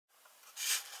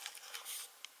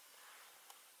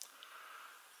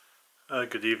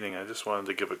Good evening. I just wanted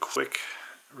to give a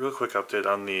real quick update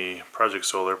on the Project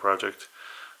Solar project.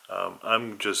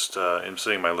 I'm just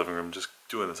sitting in my living room just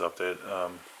doing this update.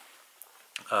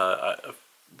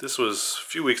 This was a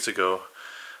few weeks ago.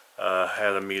 I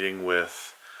had a meeting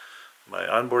with my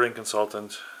onboarding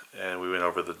consultant and we went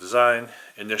over the design.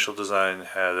 Initial design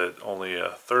had it only a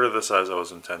third of the size I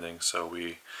was intending, so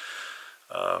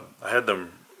I had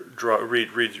them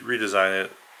redesign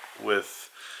it with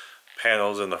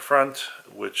panels in the front,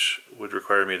 which would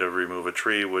require me to remove a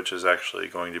tree, which is actually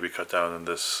going to be cut down in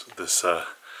this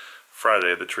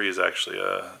Friday. The tree is actually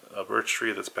a birch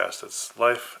tree that's past its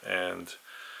life, and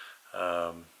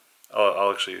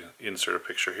I'll actually insert a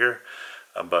picture here.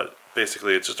 But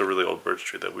basically, it's just a really old birch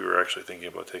tree that we were actually thinking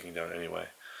about taking down anyway.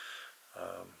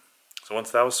 So once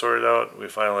that was sorted out, we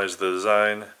finalized the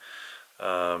design.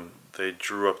 They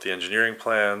drew up the engineering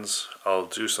plans. I'll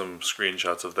do some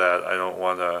screenshots of that. I don't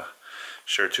want to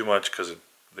share too much because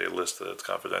they list that it's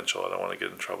confidential. I don't want to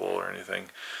get in trouble or anything.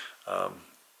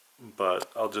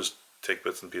 But I'll just take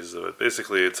bits and pieces of it.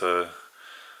 Basically, it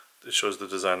shows the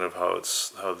design of how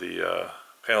the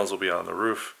panels will be on the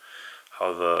roof,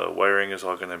 how the wiring is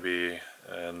all going to be,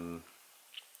 and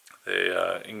they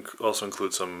also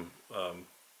include some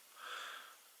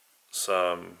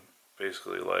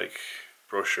basically like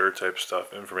brochure type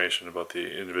stuff, information about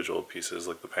the individual pieces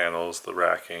like the panels, the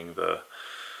racking, the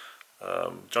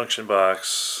junction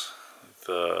box,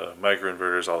 the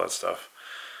microinverters, all that stuff.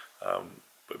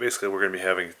 But basically we're going to be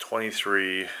having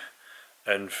 23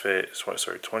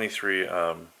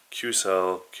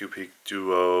 Q-Cell, Q-Peak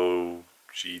Duo,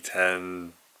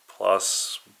 G10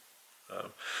 Plus,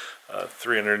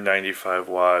 395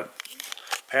 watt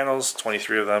panels,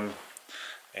 23 of them,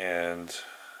 and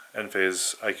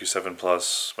Enphase IQ7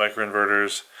 Plus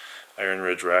microinverters, Iron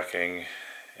Ridge racking,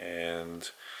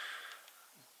 and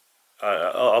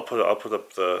I'll put up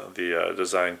the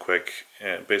design quick.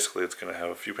 And basically, it's going to have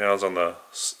a few panels on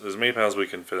as many panels we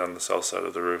can fit on the south side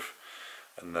of the roof,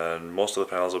 and then most of the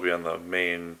panels will be on the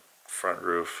main front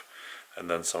roof,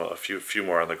 and then a few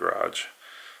more on the garage.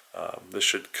 This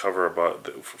should cover about,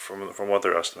 from what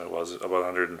their estimate was,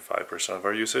 about 105% of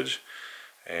our usage,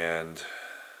 and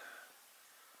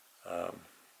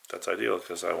that's ideal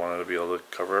because I wanted to be able to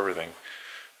cover everything.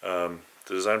 The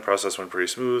design process went pretty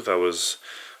smooth.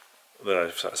 Then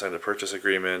I signed a purchase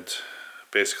agreement.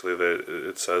 Basically,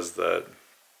 it says that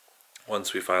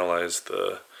once we finalize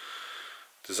the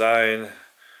design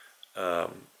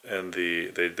and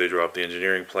they draw up the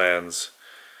engineering plans,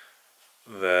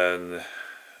 then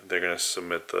they're going to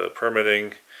submit the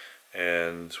permitting,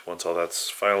 and once all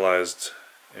that's finalized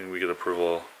and we get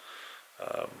approval,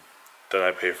 then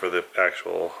I pay for the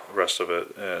actual rest of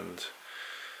it, and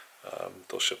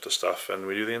they'll ship the stuff and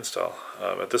we do the install.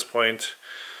 At this point,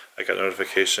 I got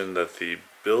notification that the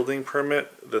building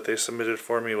permit that they submitted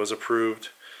for me was approved.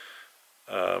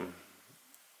 I'm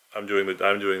doing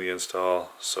the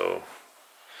install, so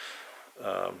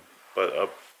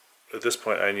but at this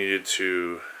point I needed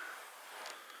to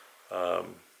I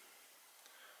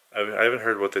haven't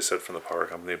heard what they said from the power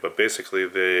company, but basically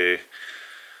I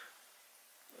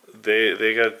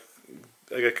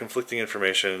got conflicting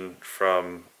information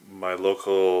from my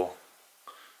local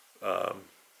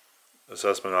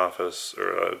assessment office,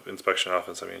 or inspection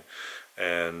office, I mean,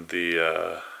 and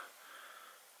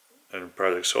and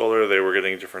Project Solar. They were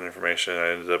getting different information.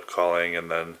 I ended up calling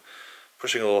and then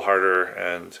pushing a little harder,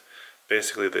 and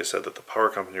basically they said that the power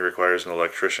company requires an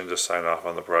electrician to sign off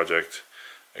on the project.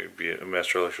 It would be a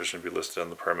master electrician to be listed on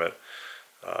the permit.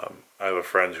 I have a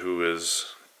friend who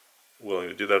is willing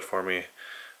to do that for me.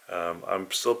 I'm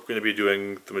still going to be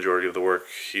doing the majority of the work.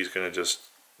 He's going to just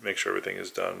make sure everything is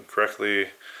done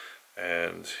correctly,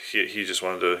 and he just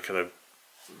wanted to kind of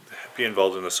be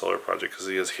involved in the solar project because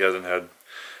he hasn't had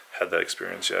that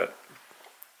experience yet.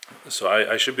 So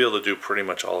I should be able to do pretty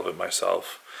much all of it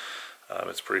myself.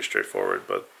 It's pretty straightforward,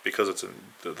 but because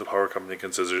the power company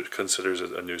considers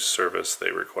it a new service,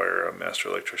 they require a master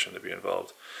electrician to be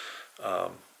involved.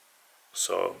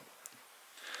 So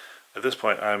at this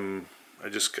point, I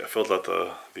filled out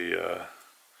the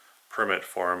permit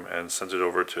form and sent it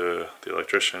over to the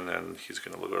electrician, and he's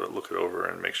going to look it over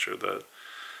and make sure that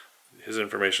his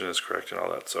information is correct and all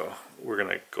that. So we're going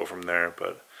to go from there.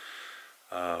 But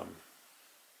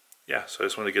yeah, so I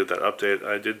just wanted to get that update.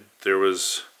 I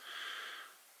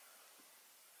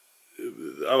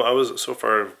was so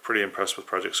far pretty impressed with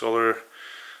Project Solar.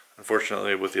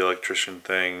 Unfortunately, with the electrician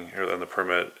thing and the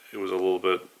permit, it was a little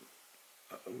bit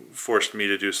forced me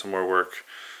to do some more work.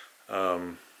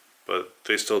 But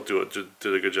they still did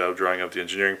a good job drawing up the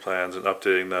engineering plans and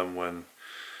updating them when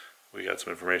we got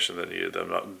some information that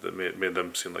made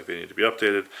them seem like they need to be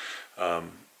updated,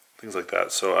 things like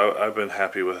that. So I've been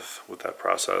happy with that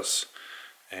process,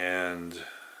 and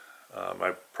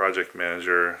my project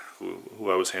manager,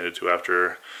 who I was handed to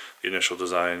after the initial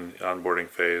design onboarding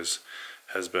phase,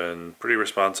 has been pretty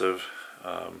responsive,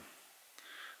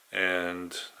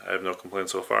 and I have no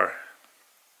complaints so far.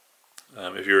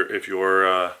 If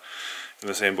you're in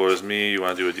the same boat as me, you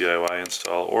want to do a DIY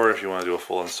install, or if you want to do a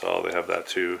full install, they have that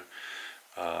too.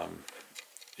 I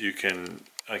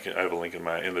have a link in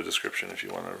the description if you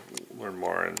want to learn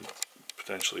more and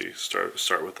potentially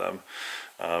start with them.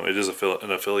 It is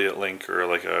an affiliate link or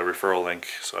like a referral link,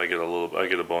 so I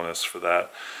get a bonus for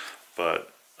that.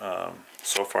 But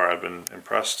so far I've been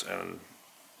impressed, and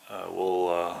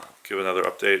we'll give another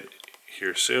update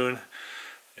here soon.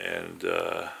 And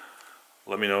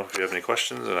let me know if you have any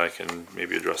questions, and I can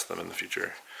maybe address them in the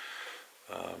future.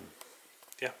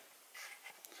 Yeah.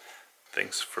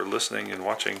 Thanks for listening and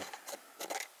watching.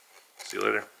 See you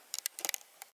later.